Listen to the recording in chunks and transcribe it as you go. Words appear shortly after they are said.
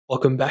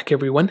Welcome back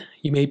everyone.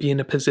 You may be in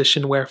a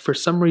position where for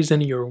some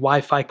reason your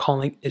Wi-Fi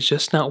calling is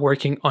just not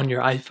working on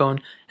your iPhone,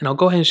 and I'll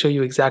go ahead and show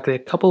you exactly a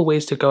couple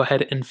ways to go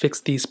ahead and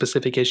fix these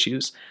specific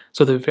issues.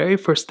 So the very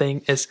first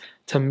thing is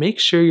to make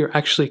sure you're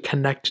actually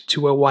connected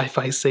to a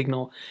Wi-Fi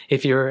signal.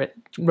 If you're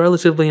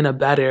relatively in a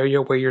bad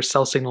area where your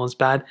cell signal is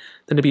bad,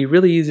 then it'd be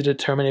really easy to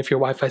determine if your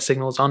Wi-Fi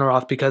signal is on or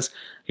off because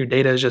your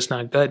data is just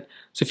not good.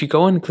 So if you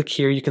go and click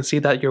here, you can see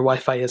that your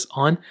Wi-Fi is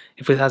on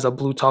if it has a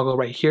blue toggle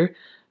right here.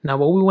 Now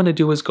what we want to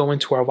do is go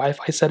into our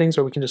Wi-Fi settings,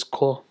 or we can just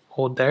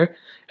hold there,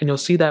 and you'll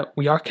see that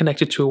we are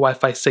connected to a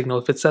Wi-Fi signal.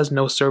 If it says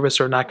no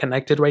service or not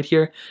connected right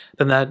here,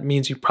 then that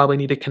means you probably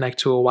need to connect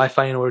to a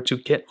Wi-Fi in order to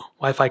get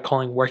Wi-Fi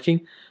calling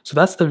working. So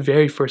that's the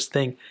very first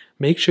thing.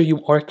 Make sure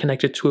you are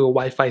connected to a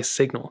Wi-Fi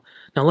signal.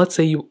 Now let's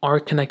say you are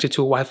connected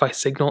to a Wi-Fi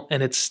signal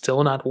and it's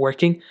still not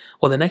working.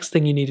 Well, the next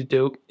thing you need to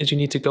do is you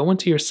need to go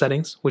into your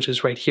settings, which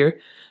is right here.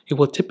 You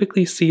will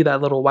typically see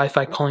that little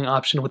Wi-Fi calling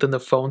option within the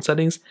phone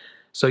settings.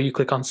 So you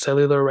click on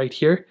cellular right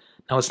here.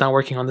 Now it's not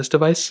working on this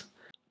device,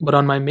 but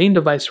on my main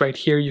device right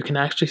here, you can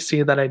actually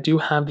see that I do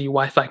have the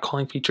Wi-Fi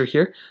calling feature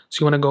here.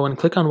 So you want to go and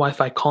click on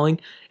Wi-Fi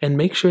calling and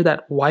make sure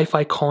that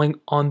Wi-Fi calling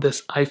on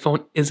this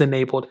iPhone is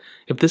enabled.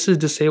 If this is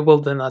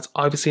disabled, then that's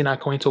obviously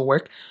not going to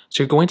work.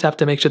 So you're going to have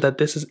to make sure that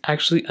this is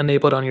actually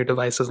enabled on your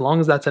device. As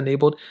long as that's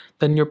enabled,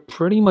 then you're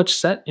pretty much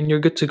set and you're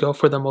good to go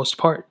for the most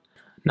part.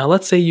 Now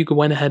let's say you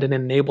went ahead and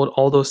enabled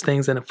all those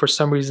things and if for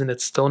some reason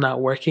it's still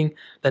not working,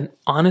 then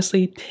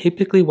honestly,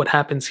 typically what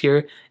happens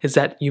here is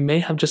that you may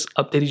have just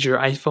updated your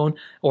iPhone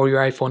or your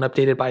iPhone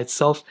updated by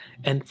itself,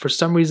 and for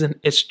some reason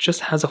it just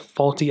has a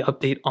faulty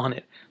update on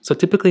it. So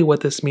typically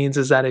what this means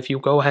is that if you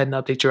go ahead and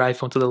update your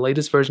iPhone to the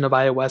latest version of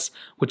iOS,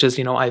 which is,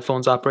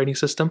 iPhone's operating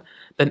system,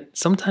 then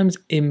sometimes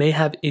it may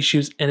have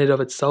issues in and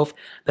of itself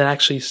that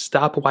actually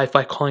stop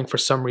Wi-Fi calling for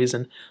some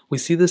reason. We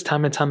see this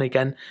time and time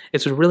again.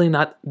 It's really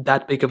not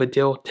that big of a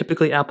deal.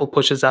 Typically Apple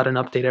pushes out an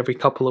update every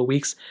couple of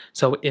weeks,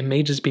 so it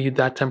may just be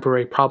that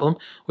temporary problem,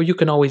 or you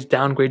can always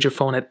downgrade your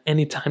phone at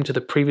any time to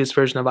the previous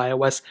version of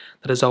iOS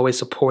that is always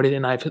supported,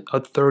 and I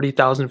have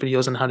 30,000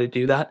 videos on how to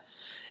do that.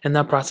 And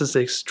that process is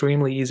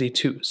extremely easy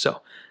too.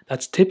 So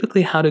that's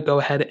typically how to go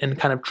ahead and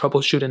kind of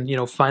troubleshoot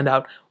and find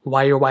out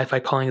why your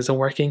Wi-Fi calling isn't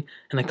working,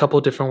 and a couple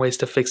different ways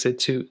to fix it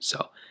too.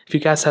 So if you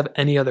guys have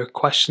any other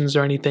questions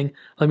or anything,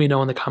 let me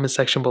know in the comment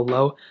section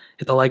below.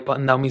 Hit the like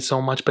button, that would mean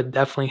so much, but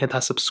definitely hit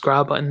that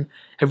subscribe button.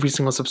 Every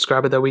single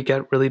subscriber that we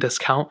get really does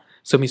count,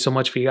 so it means so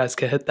much if you guys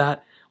can hit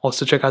that.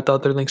 Also check out the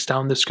other links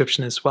down in the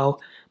description as well.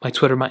 My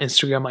Twitter, my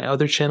Instagram, my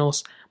other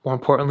channels. More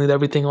importantly than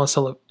everything else,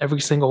 I love every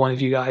single one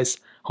of you guys.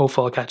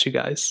 Hopefully I'll catch you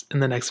guys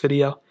in the next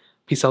video.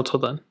 Peace out till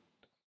then.